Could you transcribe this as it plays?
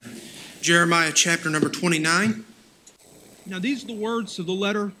Jeremiah chapter number 29. Now these are the words of the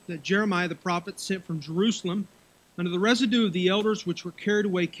letter that Jeremiah the prophet sent from Jerusalem unto the residue of the elders which were carried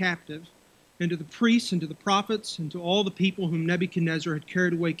away captive, and to the priests and to the prophets and to all the people whom Nebuchadnezzar had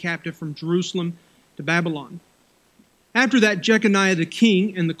carried away captive from Jerusalem to Babylon. After that, Jeconiah the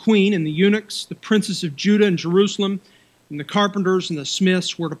king and the queen and the eunuchs, the princes of Judah and Jerusalem, and the carpenters and the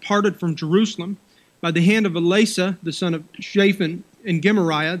smiths were departed from Jerusalem by the hand of Elasah the son of Shaphan and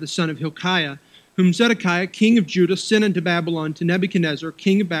Gemariah the son of Hilkiah, whom Zedekiah king of Judah sent into Babylon to Nebuchadnezzar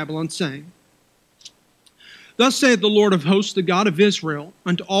king of Babylon, saying, Thus saith the Lord of hosts, the God of Israel,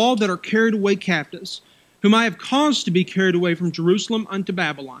 unto all that are carried away captives, whom I have caused to be carried away from Jerusalem unto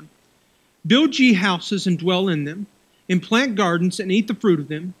Babylon, Build ye houses and dwell in them, and plant gardens and eat the fruit of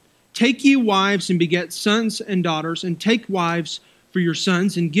them. Take ye wives and beget sons and daughters, and take wives for your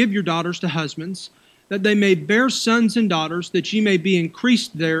sons, and give your daughters to husbands, that they may bear sons and daughters, that ye may be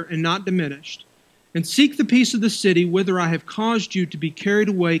increased there and not diminished. And seek the peace of the city whither I have caused you to be carried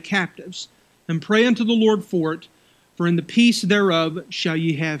away captives, and pray unto the Lord for it, for in the peace thereof shall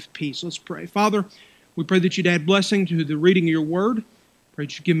ye have peace. Let's pray. Father, we pray that you'd add blessing to the reading of your word. Pray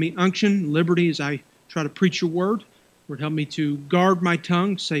that you give me unction, liberty as I try to preach your word. Lord, help me to guard my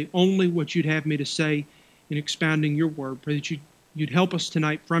tongue, say only what you'd have me to say in expounding your word. Pray that you'd help us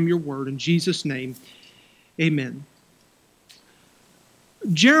tonight from your word. In Jesus' name, amen.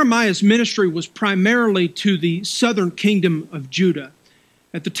 Jeremiah's ministry was primarily to the southern kingdom of Judah.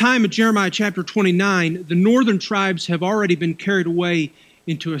 At the time of Jeremiah chapter 29, the northern tribes have already been carried away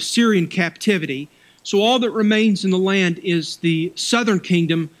into Assyrian captivity. So all that remains in the land is the southern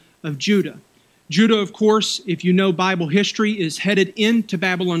kingdom of Judah. Judah, of course, if you know Bible history, is headed into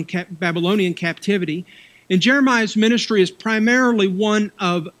Babylonian captivity. And Jeremiah's ministry is primarily one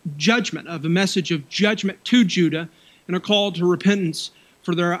of judgment, of a message of judgment to Judah and a call to repentance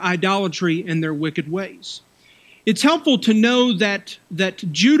for their idolatry and their wicked ways. It's helpful to know that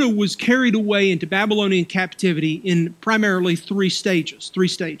Judah was carried away into Babylonian captivity in primarily three stages.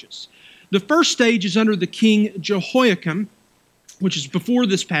 The first stage is under the king Jehoiakim, which is before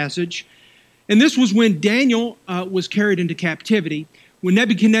this passage, and this was when Daniel was carried into captivity. When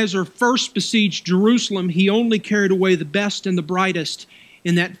Nebuchadnezzar first besieged Jerusalem, he only carried away the best and the brightest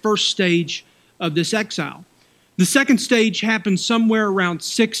in that first stage of this exile. The second stage happened somewhere around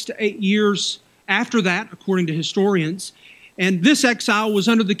 6 to 8 years after that, according to historians, and this exile was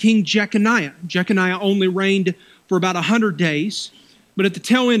under the king Jeconiah. Jeconiah only reigned for about 100 days, but at the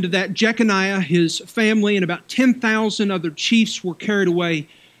tail end of that, Jeconiah, his family, and about 10,000 other chiefs were carried away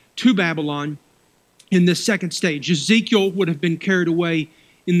to Babylon in this second stage. Ezekiel would have been carried away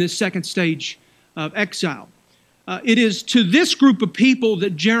in this second stage of exile. It is to this group of people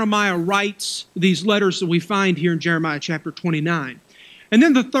that Jeremiah writes these letters that we find here in Jeremiah chapter 29. And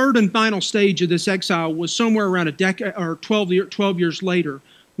then the third and final stage of this exile was somewhere around a decade or 12 years later,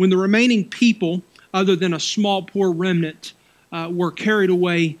 when the remaining people, other than a small poor remnant, were carried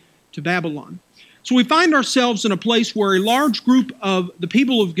away to Babylon. So we find ourselves in a place where a large group of the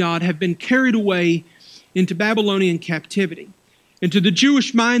people of God have been carried away into Babylonian captivity. And to the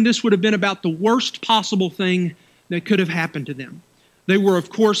Jewish mind, this would have been about the worst possible thing that could have happened to them. They were, of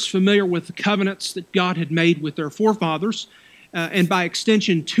course, familiar with the covenants that God had made with their forefathers, and by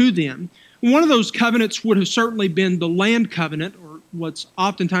extension to them. One of those covenants would have certainly been the land covenant, or what's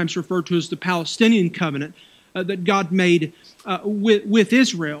oftentimes referred to as the Palestinian covenant, that God made with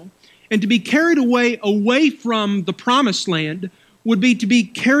Israel. And to be carried away from the promised land would be to be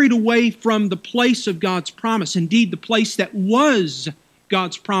carried away from the place of God's promise, indeed the place that was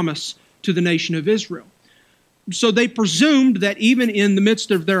God's promise to the nation of Israel. So they presumed that even in the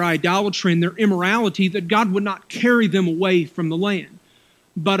midst of their idolatry and their immorality, that God would not carry them away from the land.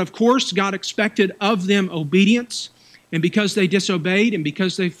 But of course, God expected of them obedience, and because they disobeyed and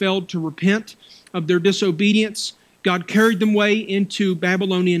because they failed to repent of their disobedience, God carried them away into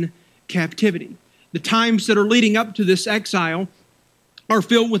Babylonian captivity. The times that are leading up to this exile are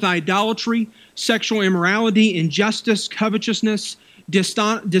filled with idolatry, sexual immorality, injustice, covetousness,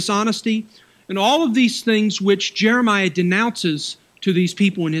 dishonesty, and all of these things which Jeremiah denounces to these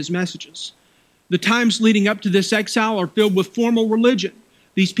people in his messages. The times leading up to this exile are filled with formal religion.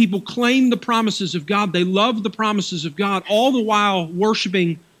 These people claim the promises of God. They love the promises of God, all the while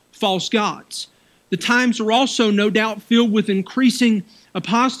worshiping false gods. The times are also, no doubt, filled with increasing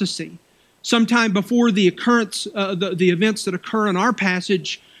apostasy. Sometime before the events that occur in our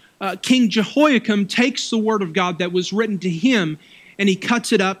passage, King Jehoiakim takes the word of God that was written to him and he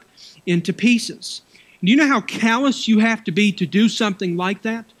cuts it up into pieces. Do you know how callous you have to be to do something like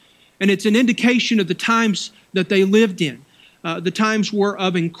that? And it's an indication of the times that they lived in. The times were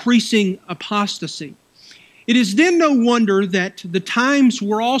of increasing apostasy. It is then no wonder that the times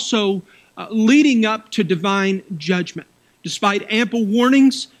were also leading up to divine judgment. Despite ample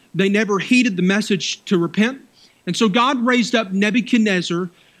warnings, they never heeded the message to repent. And so God raised up Nebuchadnezzar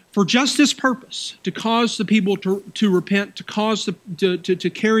for just this purpose, to cause the people to repent, to cause to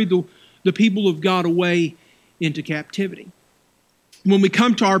carry the people of God away into captivity. When we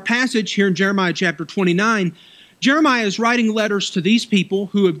come to our passage here in Jeremiah chapter 29, Jeremiah is writing letters to these people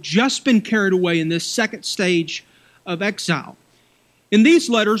who have just been carried away in this second stage of exile. In these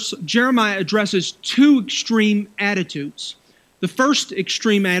letters, Jeremiah addresses two extreme attitudes. The first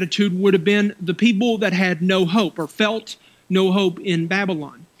extreme attitude would have been the people that had no hope or felt no hope in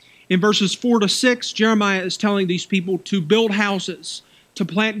Babylon. In verses 4 to 6, Jeremiah is telling these people to build houses, to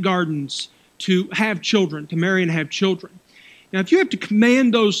plant gardens, to have children, to marry and have children. Now, if you have to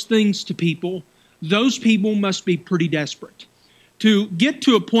command those things to people, those people must be pretty desperate. To get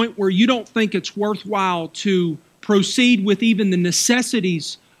to a point where you don't think it's worthwhile to proceed with even the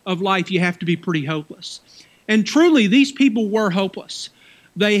necessities of life, you have to be pretty hopeless. And truly, these people were hopeless.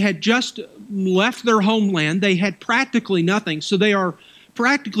 They had just left their homeland. They had practically nothing. So they are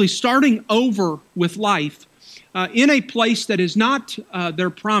practically starting over with life in a place that is not their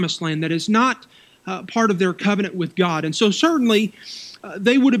promised land, that is not part of their covenant with God. And so certainly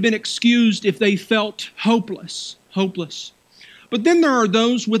they would have been excused if they felt hopeless. But then there are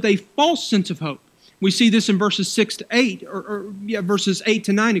those with a false sense of hope. We see this in verses 6 to 8, verses 8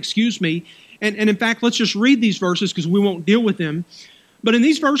 to 9, excuse me. And in fact, let's just read these verses because we won't deal with them. But in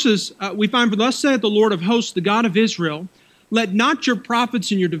these verses, we find, "For thus saith the Lord of hosts, the God of Israel, let not your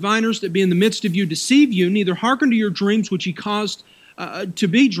prophets and your diviners that be in the midst of you deceive you, neither hearken to your dreams which ye caused to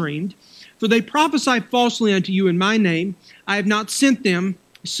be dreamed. For they prophesy falsely unto you in my name. I have not sent them,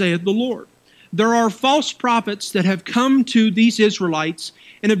 saith the Lord." There are false prophets that have come to these Israelites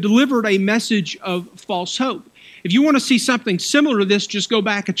and have delivered a message of false hope. If you want to see something similar to this, just go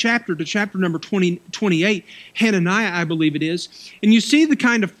back a chapter to chapter number 28, Hananiah, I believe it is, and you see the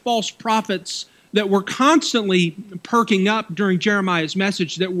kind of false prophets that were constantly perking up during Jeremiah's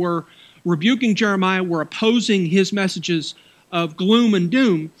message, that were rebuking Jeremiah, were opposing his messages of gloom and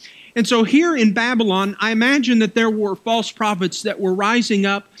doom. And so here in Babylon, I imagine that there were false prophets that were rising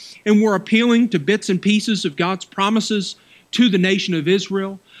up and were appealing to bits and pieces of God's promises to the nation of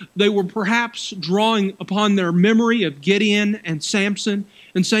Israel. They were perhaps drawing upon their memory of Gideon and Samson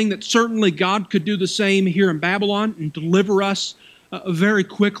and saying that certainly God could do the same here in Babylon and deliver us very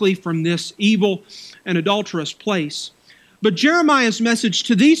quickly from this evil and adulterous place. But Jeremiah's message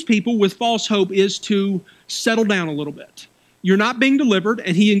to these people with false hope is to settle down a little bit. You're not being delivered,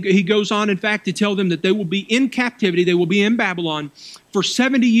 and he goes on, in fact, to tell them that they will be in captivity, they will be in Babylon for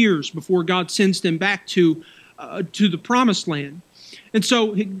 70 years before God sends them back to the promised land. And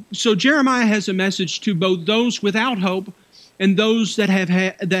so Jeremiah has a message to both those without hope and those that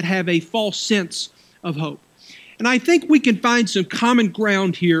have a false sense of hope. And I think we can find some common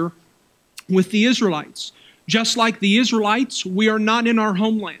ground here with the Israelites. Just like the Israelites, we are not in our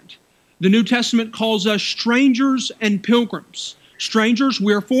homeland. The New Testament calls us strangers and pilgrims. Strangers,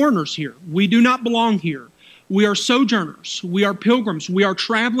 we are foreigners here. We do not belong here. We are sojourners. We are pilgrims. We are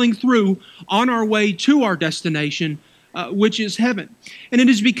traveling through on our way to our destination, which is heaven. And it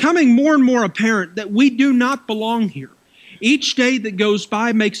is becoming more and more apparent that we do not belong here. Each day that goes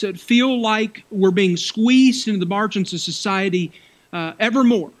by makes it feel like we're being squeezed into the margins of society ever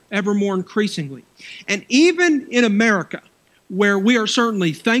more increasingly. And even in America, where we are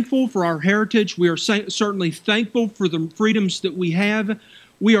certainly thankful for our heritage, we are certainly thankful for the freedoms that we have,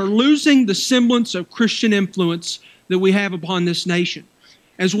 we are losing the semblance of Christian influence that we have upon this nation.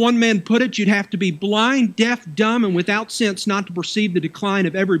 As one man put it, you'd have to be blind, deaf, dumb, and without sense not to perceive the decline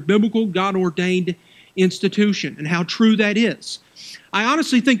of every biblical, God-ordained institution, and how true that is. I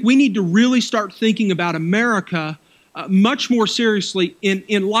honestly think we need to really start thinking about America much more seriously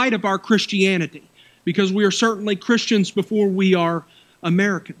in light of our Christianity, because we are certainly Christians before we are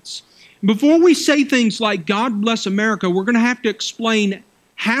Americans. Before we say things like, God bless America, we're going to have to explain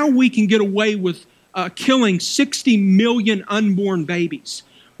how we can get away with killing 60 million unborn babies.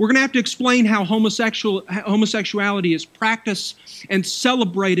 We're going to have to explain how homosexuality is practiced and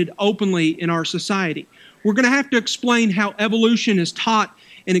celebrated openly in our society. We're going to have to explain how evolution is taught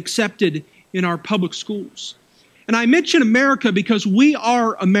and accepted in our public schools. And I mention America because we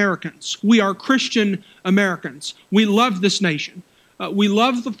are Americans. We are Christian Americans. We love this nation. We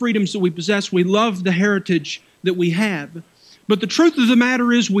love the freedoms that we possess. We love the heritage that we have. But the truth of the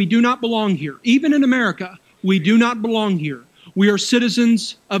matter is we do not belong here. Even in America, we do not belong here. We are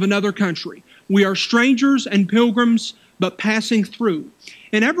citizens of another country. We are strangers and pilgrims but passing through.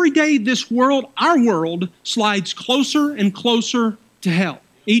 And every day this world, our world, slides closer and closer to hell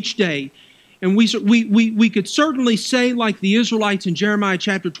each day. And we could certainly say, like the Israelites in Jeremiah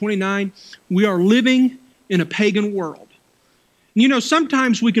chapter 29, we are living in a pagan world. You know,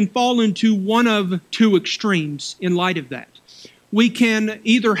 sometimes we can fall into one of two extremes in light of that. We can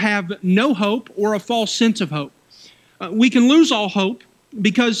either have no hope or a false sense of hope. We can lose all hope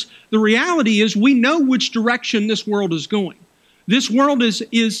because the reality is we know which direction this world is going. This world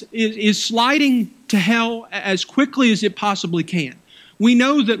is sliding to hell as quickly as it possibly can. We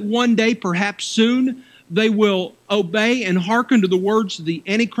know that one day, perhaps soon, they will obey and hearken to the words of the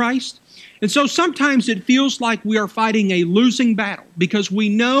Antichrist. And so sometimes it feels like we are fighting a losing battle because we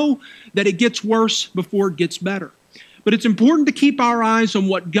know that it gets worse before it gets better. But it's important to keep our eyes on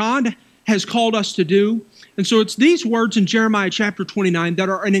what God has called us to do. And so it's these words in Jeremiah chapter 29 that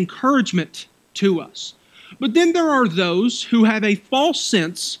are an encouragement to us. But then there are those who have a false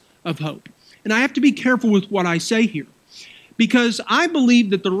sense of hope. And I have to be careful with what I say here, because I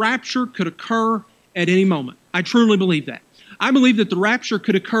believe that the rapture could occur at any moment. I truly believe that. I believe that the rapture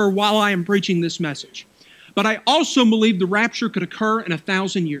could occur while I am preaching this message. But I also believe the rapture could occur in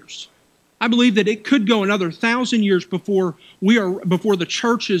 1,000 years. I believe that it could go another 1,000 years before the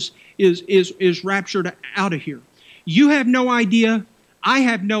church is raptured out of here. You have no idea. I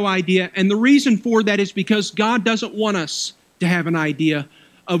have no idea. And the reason for that is because God doesn't want us to have an idea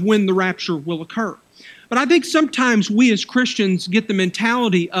of when the rapture will occur. But I think sometimes we as Christians get the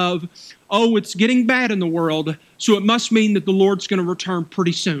mentality of, oh, it's getting bad in the world, so it must mean that the Lord's going to return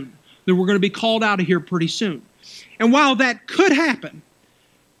pretty soon, that we're going to be called out of here pretty soon. And while that could happen,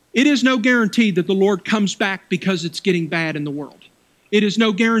 it is no guarantee that the Lord comes back because it's getting bad in the world. It is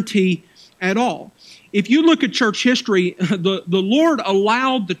no guarantee at all. If you look at church history, the Lord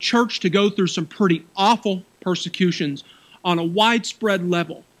allowed the church to go through some pretty awful persecutions on a widespread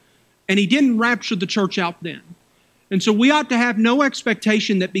level. And He didn't rapture the church out then. And so we ought to have no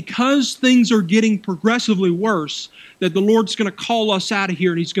expectation that because things are getting progressively worse, that the Lord's going to call us out of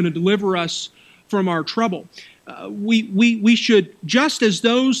here and He's going to deliver us from our trouble. We should, just as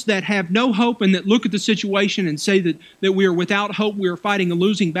those that have no hope and that look at the situation and say that we are without hope, we are fighting a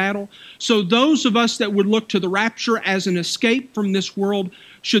losing battle, so those of us that would look to the rapture as an escape from this world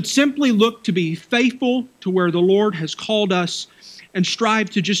should simply look to be faithful to where the Lord has called us and strive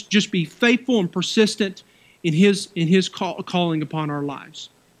to just be faithful and persistent in His calling upon our lives.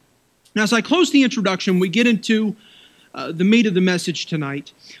 Now, as I close the introduction, we get into the meat of the message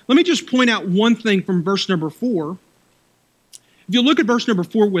tonight. Let me just point out one thing from verse number 4. If you look at verse number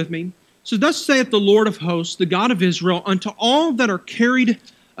 4 with me, so thus saith the Lord of hosts, the God of Israel, unto all that are carried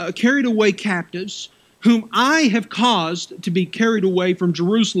away captives, whom I have caused to be carried away from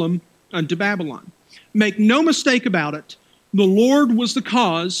Jerusalem unto Babylon. Make no mistake about it, the Lord was the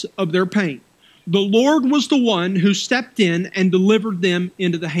cause of their pain. The Lord was the one who stepped in and delivered them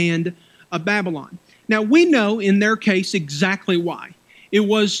into the hand of Babylon. Now, we know in their case exactly why. It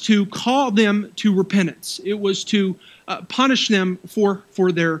was to call them to repentance. It was to punish them for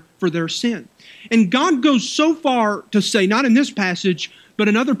their sin. And God goes so far to say, not in this passage, but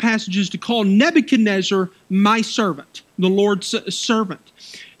in other passages, to call Nebuchadnezzar my servant, the Lord's servant.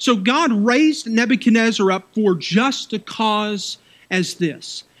 So God raised Nebuchadnezzar up for just a cause as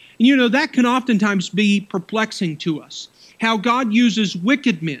this. And you know, that can oftentimes be perplexing to us. How God uses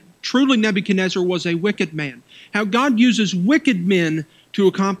wicked men. Truly, Nebuchadnezzar was a wicked man. How God uses wicked men to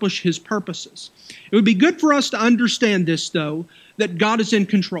accomplish His purposes. It would be good for us to understand this, though, that God is in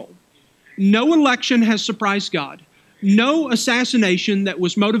control. No election has surprised God. No assassination that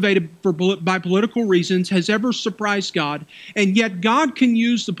was motivated by political reasons has ever surprised God. And yet God can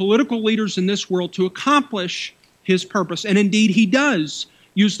use the political leaders in this world to accomplish His purpose. And indeed, He does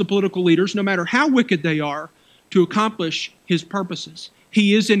use the political leaders, no matter how wicked they are, to accomplish His purposes.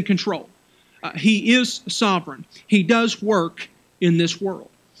 He is in control. He is sovereign. He does work in this world.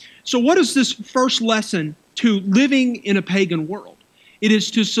 So what is this first lesson to living in a pagan world? It is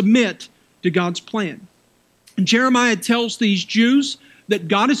to submit to God's plan. And Jeremiah tells these Jews that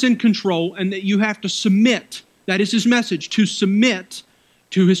God is in control and that you have to submit. That is his message, to submit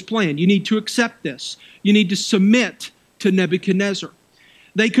to His plan. You need to accept this. You need to submit to Nebuchadnezzar.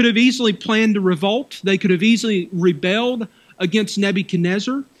 They could have easily planned to revolt. They could have easily rebelled against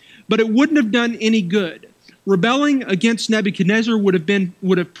Nebuchadnezzar, but it wouldn't have done any good. Rebelling against Nebuchadnezzar would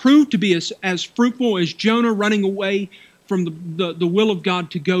have proved to be as fruitful as Jonah running away from the will of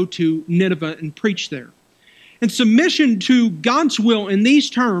God to go to Nineveh and preach there. And submission to God's will in these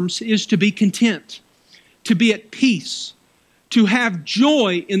terms is to be content, to be at peace, to have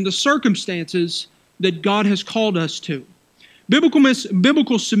joy in the circumstances that God has called us to.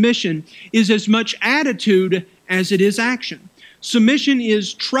 Biblical submission is as much attitude as it is action. Submission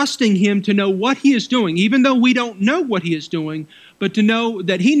is trusting Him to know what He is doing, even though we don't know what He is doing, but to know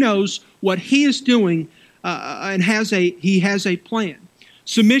that He knows what He is doing and He has a plan.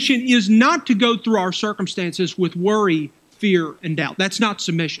 Submission is not to go through our circumstances with worry, fear, and doubt. That's not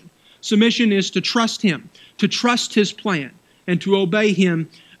submission. Submission is to trust Him, to trust His plan, and to obey Him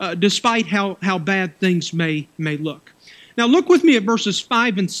despite how bad things may look. Now look with me at verses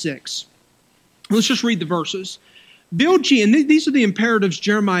 5 and 6. Let's just read the verses. Build ye, and these are the imperatives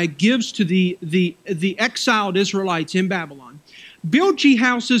Jeremiah gives to the exiled Israelites in Babylon. Build ye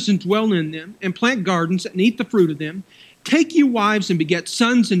houses and dwell in them, and plant gardens and eat the fruit of them. Take ye wives and beget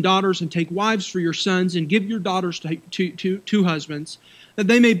sons and daughters, and take wives for your sons, and give your daughters to husbands, that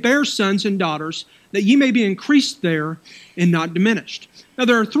they may bear sons and daughters, that ye may be increased there and not diminished. Now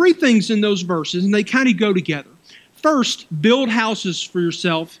there are three things in those verses, and they kind of go together. First, build houses for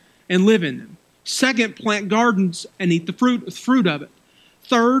yourself and live in them. Second, plant gardens and eat the fruit of it.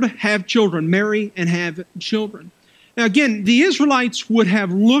 Third, have children, marry and have children. Now again, the Israelites would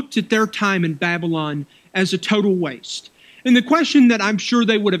have looked at their time in Babylon as a total waste. And the question that I'm sure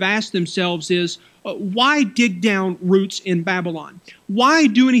they would have asked themselves is, why dig down roots in Babylon? Why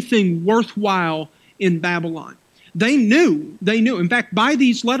do anything worthwhile in Babylon? They knew. In fact, by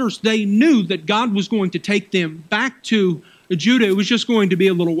these letters, they knew that God was going to take them back to Judah. It was just going to be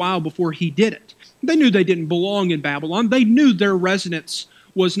a little while before He did it. They knew they didn't belong in Babylon. They knew their residence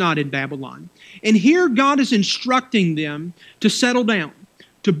was not in Babylon. And here God is instructing them to settle down,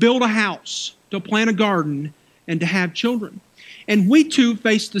 to build a house, to plant a garden, and to have children. And we too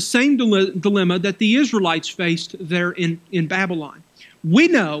face the same dilemma that the Israelites faced there in Babylon. We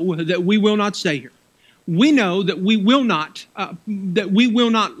know that we will not stay here. We know that we will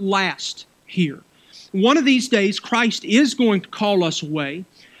not last here. One of these days, Christ is going to call us away,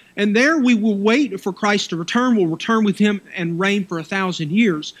 and there we will wait for Christ to return. We'll return with Him and reign for 1,000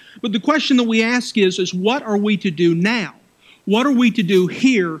 years. But the question that we ask is what are we to do now? What are we to do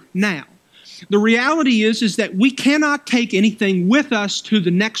here now? The reality is that we cannot take anything with us to the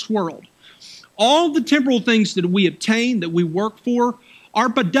next world. All the temporal things that we obtain, that we work for, are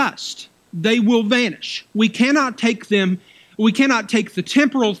but dust. They will vanish. We cannot take them. We cannot take the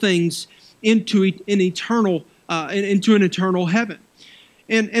temporal things into an eternal heaven.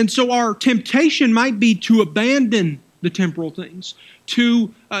 And so our temptation might be to abandon the temporal things,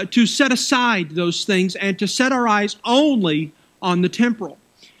 to set aside those things, and to set our eyes only on the temporal.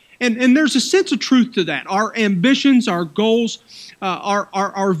 And there's a sense of truth to that. Our ambitions, our goals,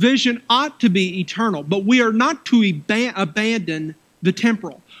 our vision ought to be eternal, but we are not to abandon the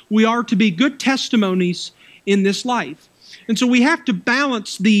temporal. We are to be good testimonies in this life. And so we have to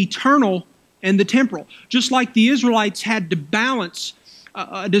balance the eternal and the temporal. Just like the Israelites had to balance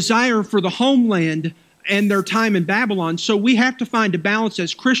a desire for the homeland and their time in Babylon, so we have to find a balance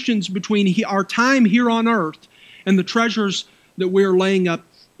as Christians between our time here on earth and the treasures that we are laying up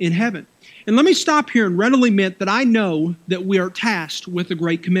in heaven. And let me stop here and readily admit that I know that we are tasked with the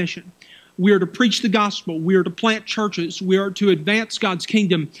Great Commission. We are to preach the gospel. We are to plant churches. We are to advance God's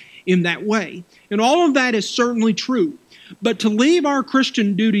kingdom in that way. And all of that is certainly true. But to leave our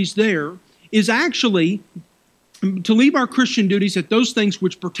Christian duties there is actually, to leave our Christian duties at those things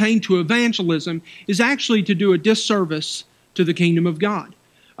which pertain to evangelism is actually to do a disservice to the kingdom of God.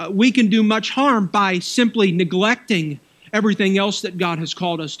 We can do much harm by simply neglecting everything else that God has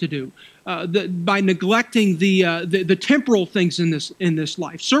called us to do, by neglecting the temporal things in this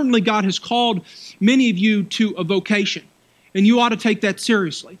life. Certainly God has called many of you to a vocation, and you ought to take that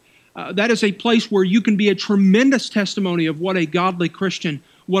seriously. That is a place where you can be a tremendous testimony of what a godly Christian,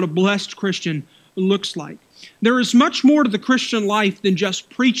 what a blessed Christian looks like. There is much more to the Christian life than just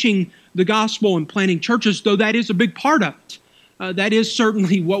preaching the gospel and planting churches, though that is a big part of it. That is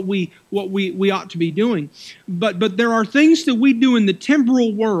certainly what we ought to be doing. But there are things that we do in the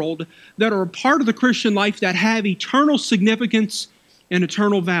temporal world that are a part of the Christian life that have eternal significance and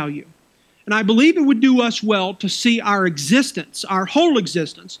eternal value. And I believe it would do us well to see our existence, our whole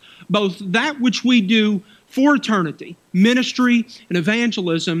existence, both that which we do for eternity, ministry and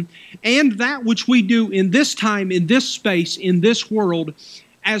evangelism, and that which we do in this time, in this space, in this world,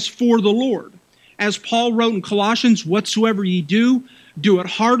 as for the Lord. As Paul wrote in Colossians, whatsoever ye do, do it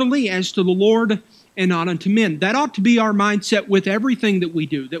heartily as to the Lord and not unto men. That ought to be our mindset with everything that we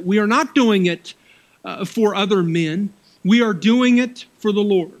do, that we are not doing it for other men. We are doing it for the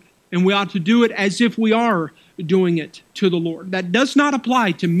Lord. And we ought to do it as if we are doing it to the Lord. That does not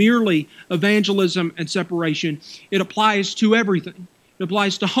apply to merely evangelism and separation. It applies to everything. It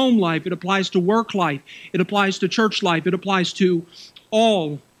applies to home life. It applies to work life. It applies to church life. It applies to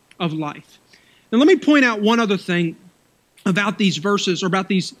all of life. Now let me point out one other thing about these verses, or about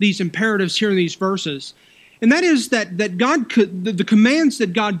these imperatives here in these verses. And that is that the commands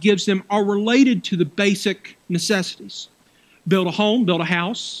that God gives them are related to the basic necessities. Build a home, build a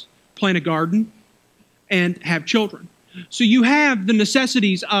house, plant a garden, and have children. So you have the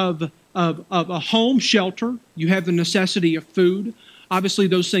necessities of a home, shelter. You have the necessity of food. Obviously,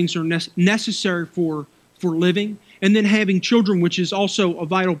 those things are necessary for living. And then having children, which is also a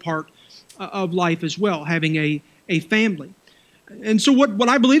vital part of life as well, having a family. And so what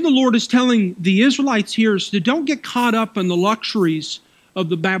I believe the Lord is telling the Israelites here is to don't get caught up in the luxuries of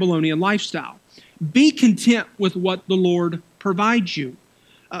the Babylonian lifestyle. Be content with what the Lord provides you.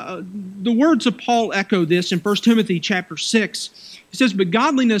 The words of Paul echo this in 1 Timothy chapter 6. He says, "But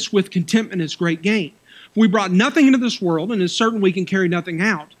godliness with contentment is great gain. We brought nothing into this world, and it is certain we can carry nothing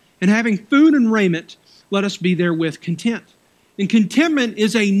out. And having food and raiment, let us be therewith content." And contentment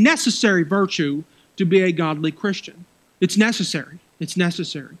is a necessary virtue to be a godly Christian. It's necessary. It's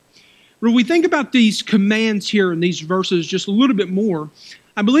necessary. But if we think about these commands here in these verses just a little bit more,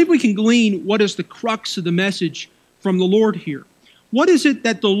 I believe we can glean what is the crux of the message from the Lord here. What is it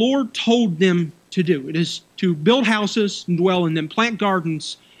that the Lord told them to do? It is to build houses and dwell in them, plant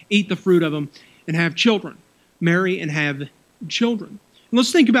gardens, eat the fruit of them, and have children. Marry and have children. And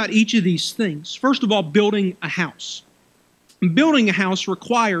let's think about each of these things. First of all, building a house. Building a house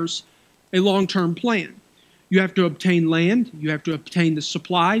requires a long-term plan. You have to obtain land. You have to obtain the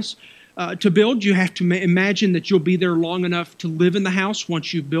supplies. To build, you have to imagine that you'll be there long enough to live in the house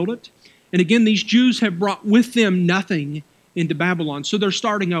once you've built it. And again, these Jews have brought with them nothing into Babylon, so they're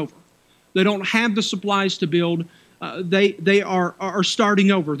starting over. They don't have the supplies to build. They are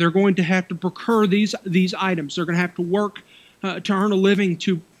starting over. They're going to have to procure these items. They're going to have to work to earn a living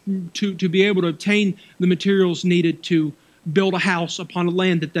to be able to obtain the materials needed to build a house upon a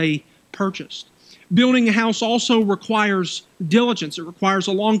land that they purchased. Building a house also requires diligence. It requires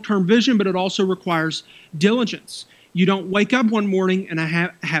a long-term vision, but it also requires diligence. You don't wake up one morning and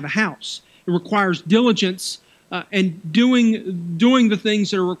have a house. It requires diligence and doing the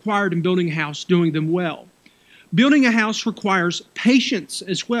things that are required in building a house, doing them well. Building a house requires patience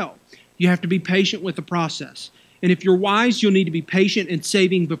as well. You have to be patient with the process. And if you're wise, you'll need to be patient in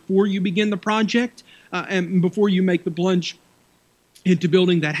saving before you begin the project and before you make the plunge into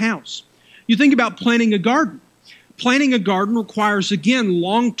building that house. You think about planting a garden. Planting a garden requires, again,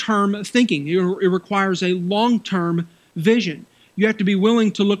 long-term thinking. It requires a long-term vision. You have to be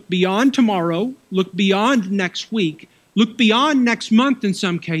willing to look beyond tomorrow, look beyond next week, look beyond next month in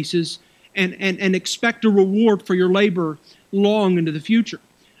some cases, and expect a reward for your labor long into the future.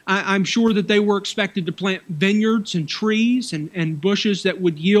 I'm sure that they were expected to plant vineyards and trees and bushes that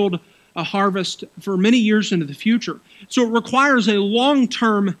would yield a harvest for many years into the future. So it requires a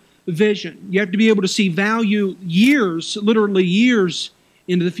long-term vision. You have to be able to see value years, literally years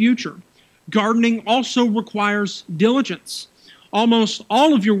into the future. Gardening also requires diligence. Almost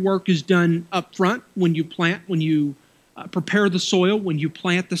all of your work is done up front when you plant, when you prepare the soil, when you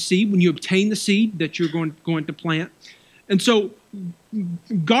plant the seed, when you obtain the seed that you're going to plant. And so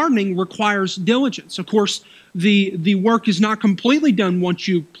gardening requires diligence. Of course, the work is not completely done once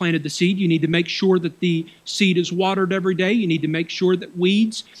you've planted the seed. You need to make sure that the seed is watered every day. You need to make sure that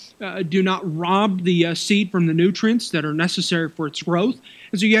weeds do not rob the seed from the nutrients that are necessary for its growth.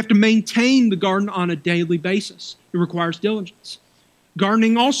 And so you have to maintain the garden on a daily basis. It requires diligence.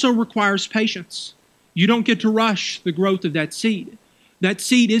 Gardening also requires patience. You don't get to rush the growth of that seed. That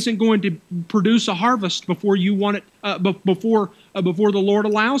seed isn't going to produce a harvest before you want it, before the Lord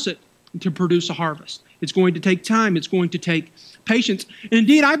allows it to produce a harvest. It's going to take time. It's going to take patience. And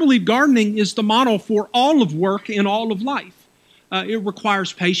indeed, I believe gardening is the model for all of work in all of life. It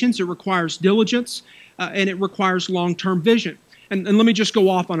requires patience. It requires diligence, and it requires long-term vision. And let me just go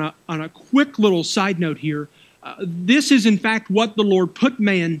off on a quick little side note here. This is, in fact, what the Lord put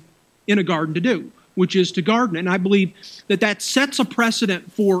man in a garden to do, which is to garden. And I believe that sets a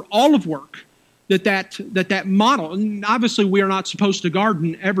precedent for all of work, that model. And obviously, we are not supposed to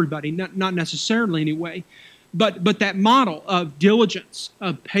garden everybody, not necessarily anyway, but that model of diligence,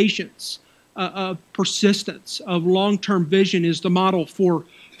 of patience, of persistence, of long-term vision is the model for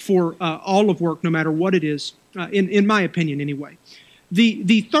all of work, no matter what it is, in my opinion anyway.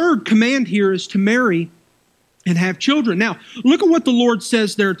 The third command here is to marry and have children. Now, look at what the Lord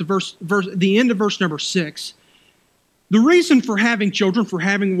says there at the end of verse number 6. The reason for having children, for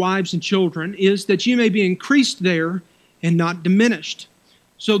having wives and children, is that you may be increased there and not diminished.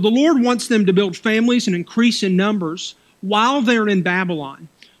 So the Lord wants them to build families and increase in numbers while they're in Babylon,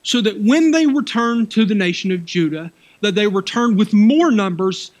 so that when they return to the nation of Judah, that they return with more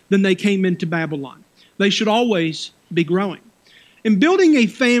numbers than they came into Babylon. They should always be growing. And building a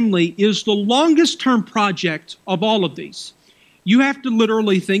family is the longest term project of all of these. You have to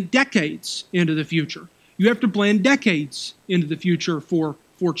literally think decades into the future. You have to plan decades into the future for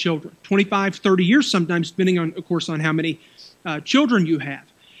children. 25, 30 years sometimes, depending on, of course, on how many children you have.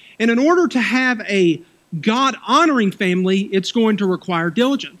 And in order to have a God-honoring family, it's going to require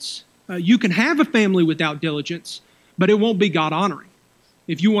diligence. You can have a family without diligence, but it won't be God-honoring.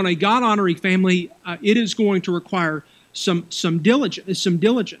 If you want a God-honoring family, it is going to require some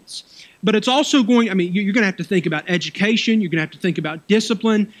diligence. But it's also going, you're going to have to think about education, you're going to have to think about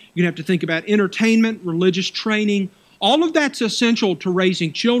discipline, you're going to have to think about entertainment, religious training. All of that's essential to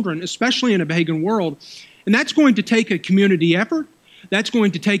raising children, especially in a pagan world. And that's going to take a community effort. That's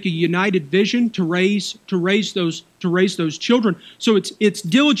going to take a united vision to raise those children. So it's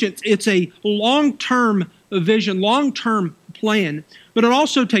diligence. It's a long-term vision, long-term plan, but it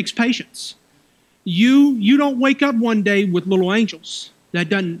also takes patience. You don't wake up one day with little angels.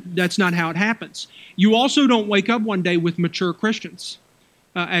 That's not how it happens. You also don't wake up one day with mature Christians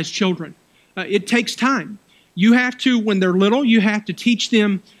as children. It takes time. You have to, when they're little, you have to teach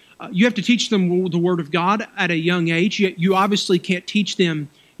them. You have to teach them the Word of God at a young age. You obviously can't teach them,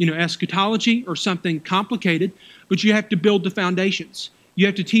 eschatology or something complicated, but you have to build the foundations. You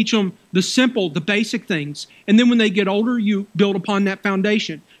have to teach them the simple, the basic things. And then when they get older, you build upon that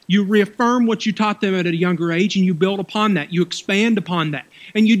foundation. You reaffirm what you taught them at a younger age, and you build upon that. You expand upon that.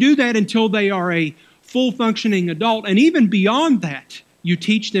 And you do that until they are a full functioning adult. And even beyond that, you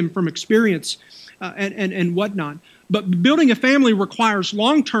teach them from experience and whatnot. But building a family requires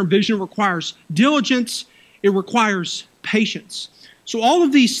long-term vision, requires diligence, it requires patience. So all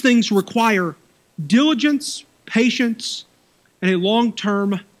of these things require diligence, patience, and a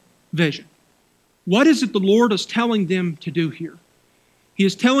long-term vision. What is it the Lord is telling them to do here? He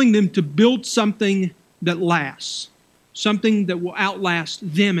is telling them to build something that lasts, something that will outlast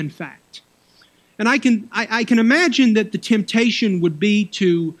them, in fact. And I can imagine that the temptation would be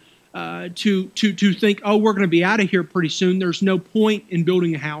to think, oh, we're going to be out of here pretty soon. There's no point in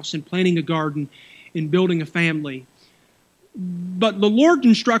building a house and planting a garden, in building a family. But the Lord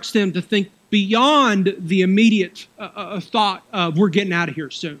instructs them to think beyond the immediate thought of we're getting out of here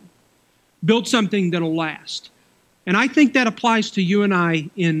soon. Build something that'll last. And I think that applies to you and I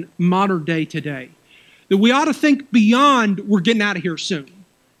in modern day today. That we ought to think beyond we're getting out of here soon.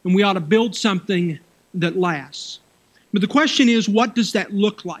 And we ought to build something that lasts. But the question is, what does that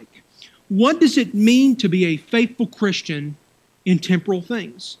look like? What does it mean to be a faithful Christian in temporal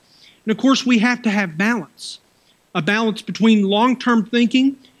things? And of course, we have to have balance. A balance between long-term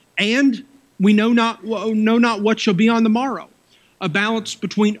thinking and we know not what shall be on the morrow. A balance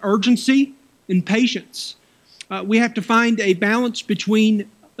between urgency and patience. We have to find a balance between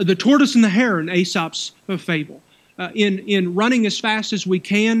the tortoise and the hare in Aesop's fable. In running as fast as we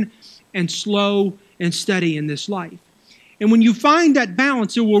can and slow and steady in this life. And when you find that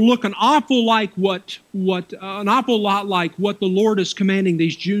balance, it will look an awful lot like what the Lord is commanding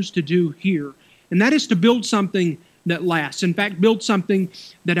these Jews to do here. And that is to build something that lasts. In fact, build something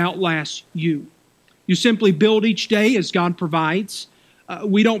that outlasts you. You simply build each day as God provides.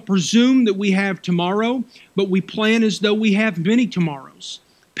 We don't presume that we have tomorrow, but we plan as though we have many tomorrows.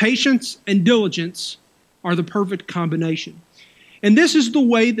 Patience and diligence are the perfect combination. And this is the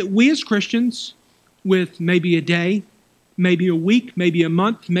way that we as Christians, with maybe a day, maybe a week, maybe a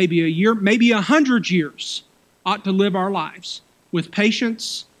month, maybe a year, maybe 100 years, ought to live our lives with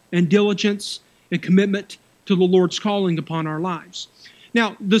patience and diligence and commitment to the Lord's calling upon our lives.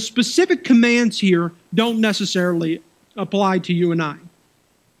 Now, the specific commands here don't necessarily apply to you and I.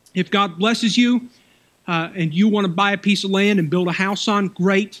 If God blesses you and you want to buy a piece of land and build a house on,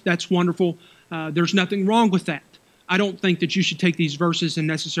 great, that's wonderful. There's nothing wrong with that. I don't think that you should take these verses and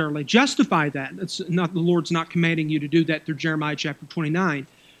necessarily justify that. The Lord's not commanding you to do that through Jeremiah chapter 29.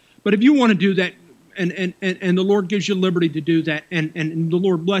 But if you want to do that, and the Lord gives you liberty to do that, and the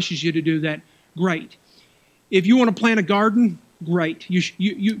Lord blesses you to do that, great. If you want to plant a garden, great.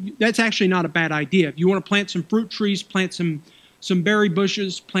 That's actually not a bad idea. If you want to plant some fruit trees, plant some berry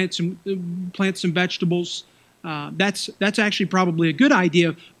bushes, plant some vegetables, that's actually probably a good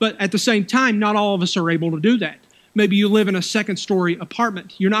idea. But at the same time, not all of us are able to do that. Maybe you live in a second-story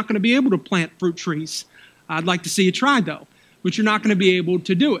apartment. You're not going to be able to plant fruit trees. I'd like to see you try, though, but you're not going to be able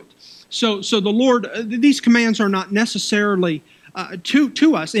to do it. So the Lord, these commands are not necessarily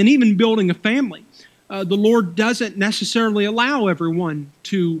to us, and even building a family. The Lord doesn't necessarily allow everyone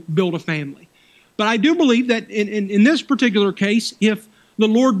to build a family. But I do believe that in this particular case, if the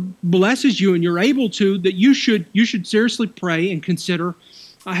Lord blesses you and you're able to, that you should seriously pray and consider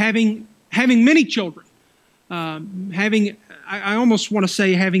having many children. I almost want to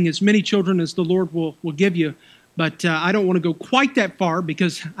say having as many children as the Lord will give you, but I don't want to go quite that far,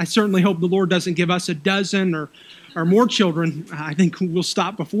 because I certainly hope the Lord doesn't give us a dozen or more children. I think we'll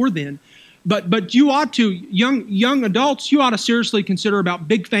stop before then. But you ought to, young adults, you ought to seriously consider about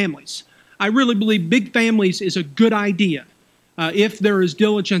big families. I really believe big families is a good idea if there is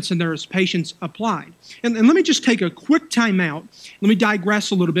diligence and there is patience applied. And let me just take a quick time out. Let me digress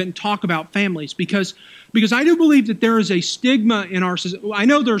a little bit and talk about families, because I do believe that there is a stigma in our society. I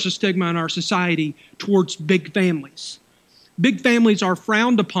know there's a stigma in our society towards big families. Big families are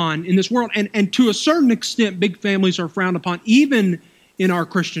frowned upon in this world, and to a certain extent, big families are frowned upon even in our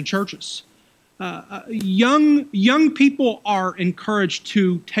Christian churches. Young people are encouraged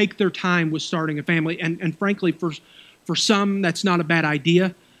to take their time with starting a family, and frankly, for some, that's not a bad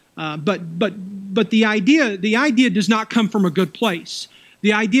idea. But the idea does not come from a good place.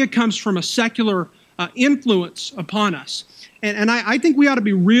 The idea comes from a secular influence upon us, and I think we ought to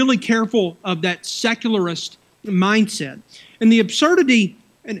be really careful of that secularist mindset and the absurdity.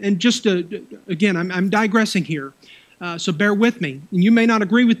 And just again, I'm digressing here. So bear with me. And you may not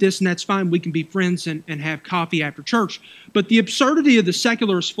agree with this, and that's fine. We can be friends and have coffee after church. But the absurdity of the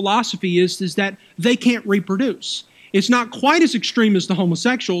secularist philosophy is that they can't reproduce. It's not quite as extreme as the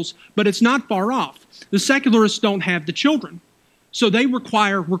homosexuals, but it's not far off. The secularists don't have the children. So they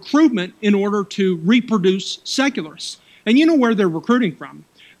require recruitment in order to reproduce secularists. And you know where they're recruiting from.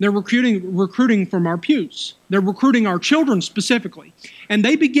 They're recruiting from our pews. They're recruiting our children specifically. And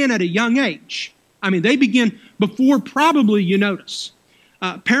they begin at a young age. I mean, they begin before probably you notice.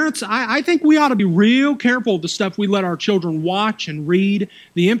 Parents, I think we ought to be real careful of the stuff we let our children watch and read,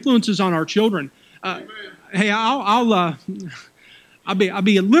 the influences on our children. Hey, I'll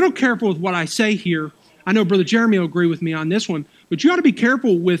be a little careful with what I say here. I know Brother Jeremy will agree with me on this one, but you ought to be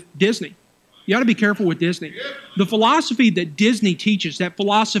careful with Disney. You ought to be careful with Disney. The philosophy that Disney teaches, that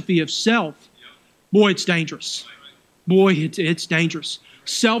philosophy of self, boy, it's dangerous. Boy, it's dangerous.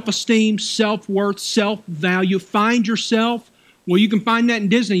 Self-esteem, self-worth, self-value, find yourself. Well, you can find that in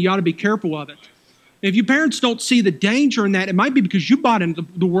Disney. You ought to be careful of it. If you parents don't see the danger in that, it might be because you bought into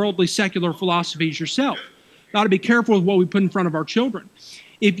the worldly secular philosophies yourself. You ought to be careful with what we put in front of our children.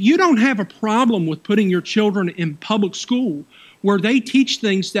 If you don't have a problem with putting your children in public school where they teach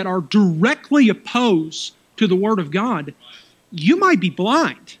things that are directly opposed to the Word of God, you might be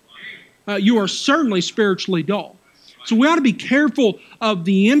blind. You are certainly spiritually dull. So we ought to be careful of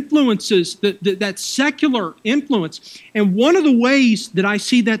the influences, that secular influence. And one of the ways that I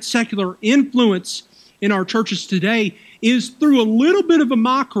see that secular influence in our churches today is through a little bit of a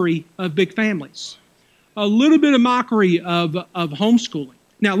mockery of big families, a little bit of mockery of homeschooling.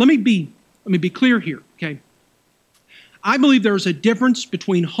 Now, let me be clear here, okay? I believe there's a difference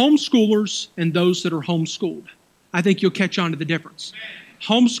between homeschoolers and those that are homeschooled. I think you'll catch on to the difference.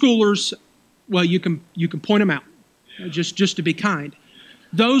 Homeschoolers, well, you can point them out, just to be kind.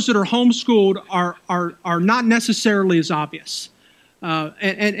 Those that are homeschooled are not necessarily as obvious.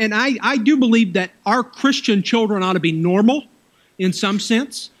 And I do believe that our Christian children ought to be normal in some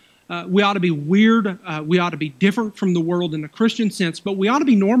sense. We ought to be weird. We ought to be different from the world in a Christian sense, but we ought to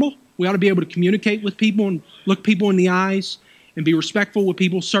be normal. We ought to be able to communicate with people and look people in the eyes and be respectful with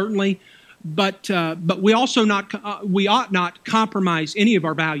people, certainly. But we also we ought not compromise any of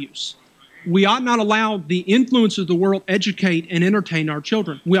our values. We ought not allow the influence of the world educate and entertain our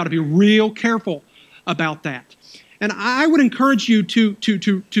children. We ought to be real careful about that. And I would encourage you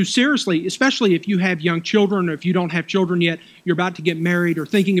to seriously, especially if you have young children or if you don't have children yet, you're about to get married or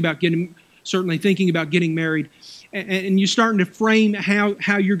thinking about getting married, and you're starting to frame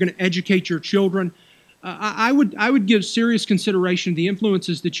how you're going to educate your children. I would give serious consideration to the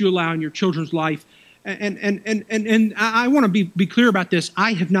influences that you allow in your children's life. And I want to be clear about this.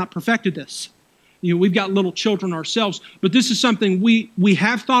 I have not perfected this. You know, we've got little children ourselves, but this is something we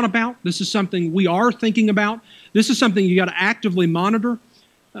have thought about. This is something we are thinking about. This is something you got to actively monitor.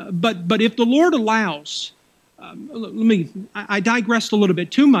 But if the Lord allows, I digressed a little bit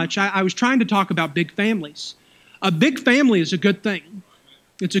too much. I was trying to talk about big families. A big family is a good thing.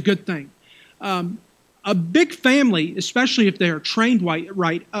 It's a good thing. A big family, especially if they are trained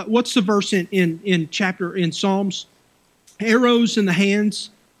right. What's the verse in Psalms? Arrows in the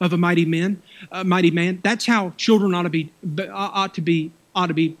hands of a mighty man. That's how children ought to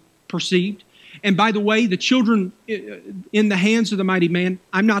be perceived. And by the way, the children in the hands of the mighty man.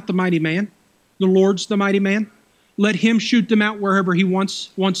 I'm not the mighty man. The Lord's the mighty man. Let Him shoot them out wherever He wants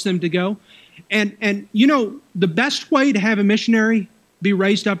them to go. And you know, the best way to have a missionary be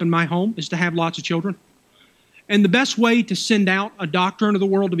raised up in my home is to have lots of children. And the best way to send out a doctor into the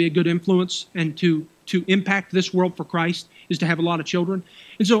world to be a good influence and to impact this world for Christ is to have a lot of children.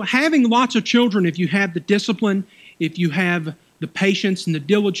 And so having lots of children, if you have the discipline, if you have the patience and the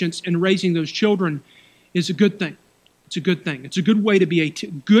diligence in raising those children, is a good thing. It's a good thing. It's a good way to be a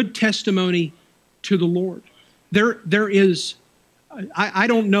good testimony to the Lord. There is, I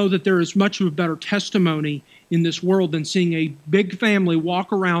don't know that there is much of a better testimony in this world than seeing a big family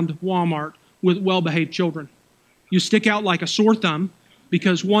walk around Walmart with well-behaved children. You stick out like a sore thumb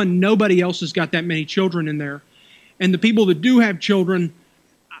because, one, nobody else has got that many children in there. And the people that do have children,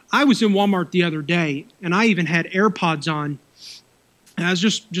 I was in Walmart the other day, and I even had AirPods on, and I was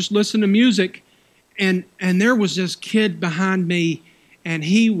just listening to music, and there was this kid behind me, and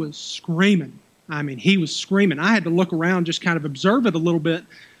he was screaming. I mean, he was screaming. I had to look around, just kind of observe it a little bit,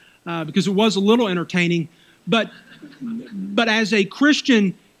 because it was a little entertaining. But as a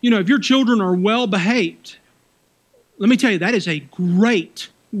Christian, you know, if your children are well behaved, let me tell you, that is a great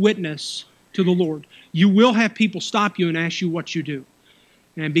witness to the Lord. You will have people stop you and ask you what you do.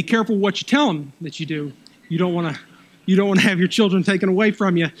 And be careful what you tell them that you do. You don't want to have your children taken away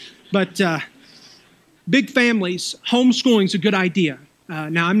from you. But big families, homeschooling is a good idea.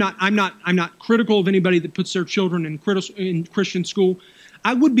 Now, I'm not critical of anybody that puts their children in Christian school.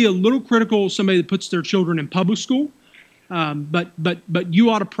 I would be a little critical of somebody that puts their children in public school. But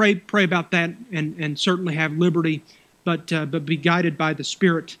you ought to pray about that and certainly have liberty, but be guided by the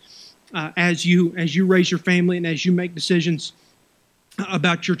Spirit as you raise your family and as you make decisions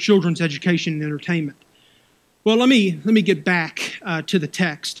about your children's education and entertainment. Well, let me get back to the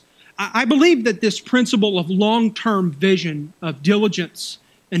text. I believe that this principle of long-term vision, of diligence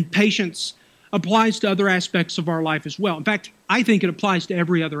and patience, applies to other aspects of our life as well. In fact, I think it applies to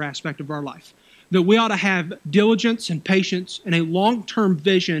every other aspect of our life. That we ought to have diligence and patience and a long-term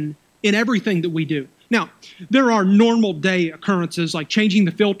vision in everything that we do. Now, there are normal day occurrences like changing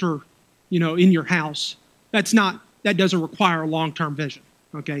the filter, in your house. That doesn't require a long-term vision,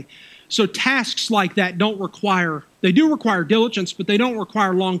 okay? So tasks like that do require diligence, but they don't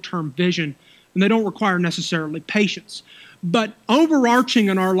require long-term vision, and they don't require necessarily patience. But overarching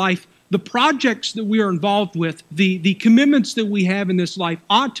in our life, the projects that we are involved with, the commitments that we have in this life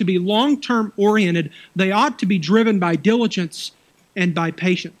ought to be long-term oriented. They ought to be driven by diligence and by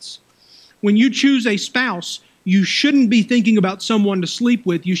patience. When you choose a spouse, you shouldn't be thinking about someone to sleep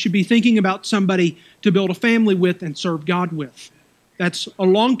with. You should be thinking about somebody to build a family with and serve God with. That's a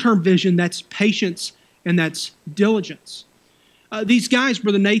long-term vision, that's patience, and that's diligence. These guys,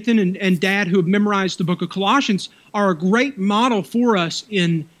 Brother Nathan and Dad, who have memorized the book of Colossians, are a great model for us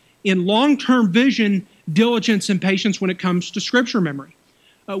in long-term vision, diligence, and patience when it comes to Scripture memory.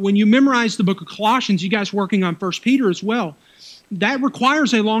 When you memorize the book of Colossians, you guys working on 1 Peter as well, that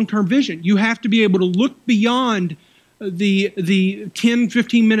requires a long-term vision. You have to be able to look beyond the 10,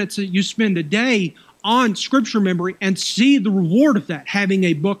 15 minutes that you spend a day on Scripture memory and see the reward of that, having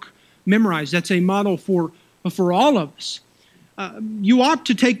a book memorized. That's a model for all of us. You ought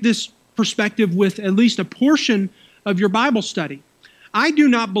to take this perspective with at least a portion of your Bible study. I do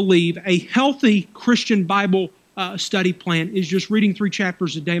not believe a healthy Christian Bible study plan is just reading 3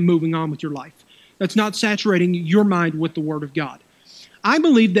 chapters a day and moving on with your life. That's not saturating your mind with the Word of God. I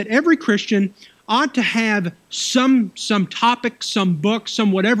believe that every Christian ought to have some topic, some book,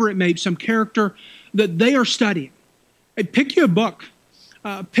 some whatever it may be, some character that they are studying. Hey, pick you a book.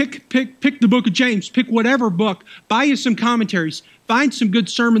 Pick the book of James. Pick whatever book. Buy you some commentaries. Find some good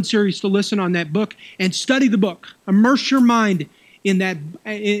sermon series to listen on that book and study the book. Immerse your mind in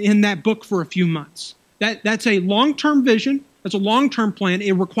that book for a few months. That's a long-term vision. That's a long-term plan.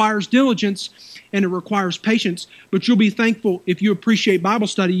 It requires diligence and it requires patience. But you'll be thankful if you appreciate Bible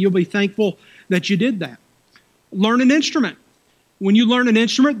study. You'll be thankful that you did that. Learn an instrument. When you learn an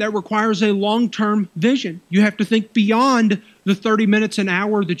instrument, that requires a long-term vision. You have to think beyond the 30 minutes, an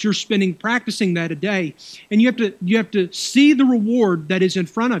hour that you're spending practicing that a day. And you have to see the reward that is in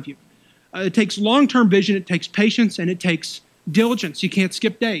front of you. It takes long-term vision, it takes patience, and it takes diligence. You can't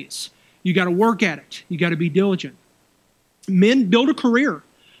skip days. You got to work at it. You got to be diligent. Men, build a career.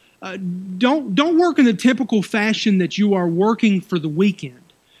 Don't work in the typical fashion that you are working for the weekend,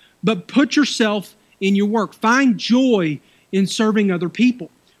 but put yourself in your work. Find joy in serving other people.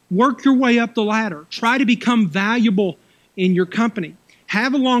 Work your way up the ladder. Try to become valuable in your company.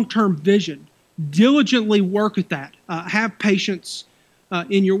 Have a long-term vision. Diligently work at that. Have patience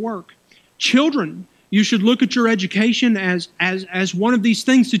in your work. Children, you should look at your education as one of these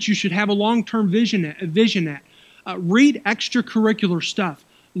things that you should have a long-term vision at. Read extracurricular stuff.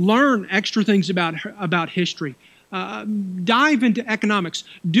 Learn extra things about history. Dive into economics.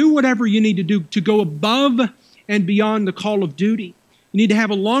 Do whatever you need to do to go above and beyond the call of duty. You need to have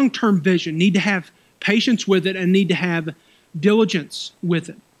a long-term vision, need to have patience with it, and need to have diligence with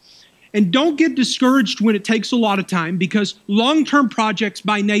it. And don't get discouraged when it takes a lot of time, because long-term projects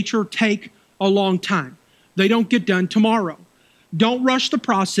by nature take a long time. They don't get done tomorrow. Don't rush the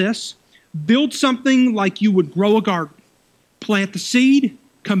process. Build something like you would grow a garden. Plant the seed,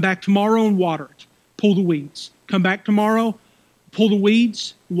 come back tomorrow and water it. Pull the weeds. Come back tomorrow, pull the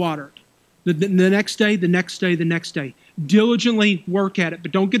weeds, water it. The next day, the next day, the next day. Diligently work at it,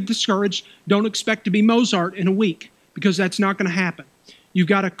 but don't get discouraged. Don't expect to be Mozart in a week, because that's not going to happen. You've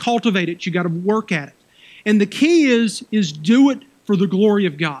got to cultivate it. You've got to work at it. And the key is do it for the glory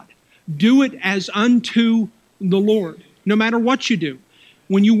of God. Do it as unto the Lord, no matter what you do.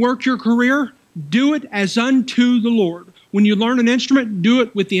 When you work your career, do it as unto the Lord. When you learn an instrument, do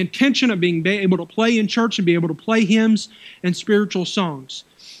it with the intention of being able to play in church and be able to play hymns and spiritual songs.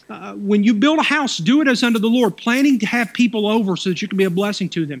 When you build a house, do it as unto the Lord, planning to have people over so that you can be a blessing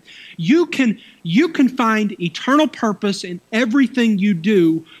to them. You can find eternal purpose in everything you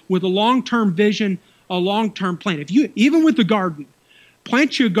do with a long-term vision, a long-term plan. Even with the garden,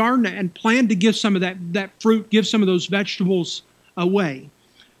 plant you a garden and plan to give some of that fruit, give some of those vegetables away.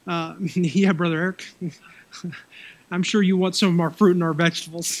 Yeah, Brother Eric. I'm sure you want some of our fruit and our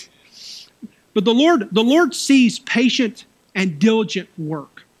vegetables. But the Lord sees patient and diligent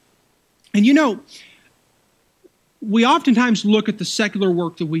work. And you know, we oftentimes look at the secular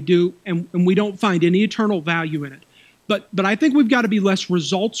work that we do and we don't find any eternal value in it. But I think we've got to be less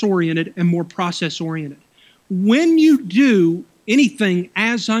results-oriented and more process-oriented. When you do anything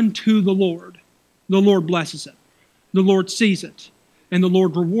as unto the Lord blesses it. The Lord sees it, and the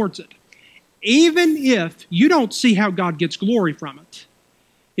Lord rewards it. Even if you don't see how God gets glory from it,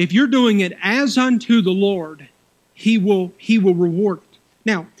 if you're doing it as unto the Lord, He will reward it.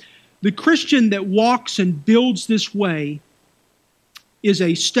 Now, the Christian that walks and builds this way is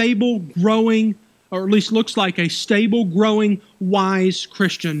a stable, growing, or at least looks like a stable, growing, wise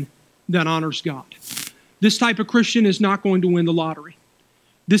Christian that honors God. This type of Christian is not going to win the lottery.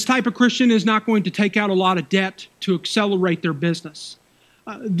 This type of Christian is not going to take out a lot of debt to accelerate their business.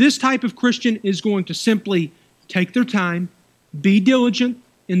 This type of Christian is going to simply take their time, be diligent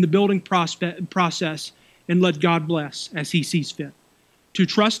in the building process, and let God bless as He sees fit. To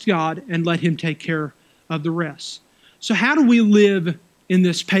trust God and let Him take care of the rest. So how do we live in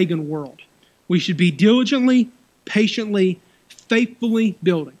this pagan world? We should be diligently, patiently, faithfully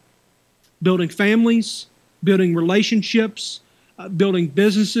building. Building families, building relationships, building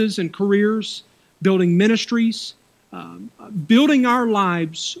businesses and careers, building ministries, building our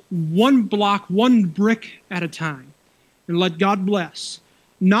lives one block, one brick at a time, and let God bless.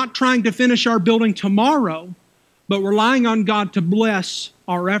 Not trying to finish our building tomorrow, but relying on God to bless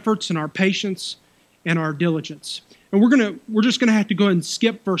our efforts and our patience and our diligence. And we're just gonna have to go ahead and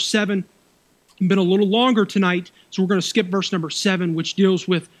skip verse 7. It's been a little longer tonight, so we're going to skip verse number 7, which deals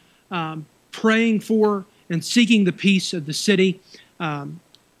with praying for and seeking the peace of the city.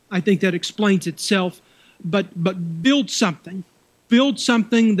 I think that explains itself. But build something. Build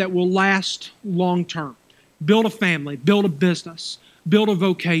something that will last long term. Build a family. Build a business. Build a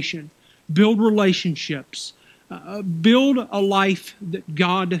vocation. Build relationships. Build a life that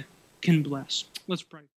God can bless. Let's pray.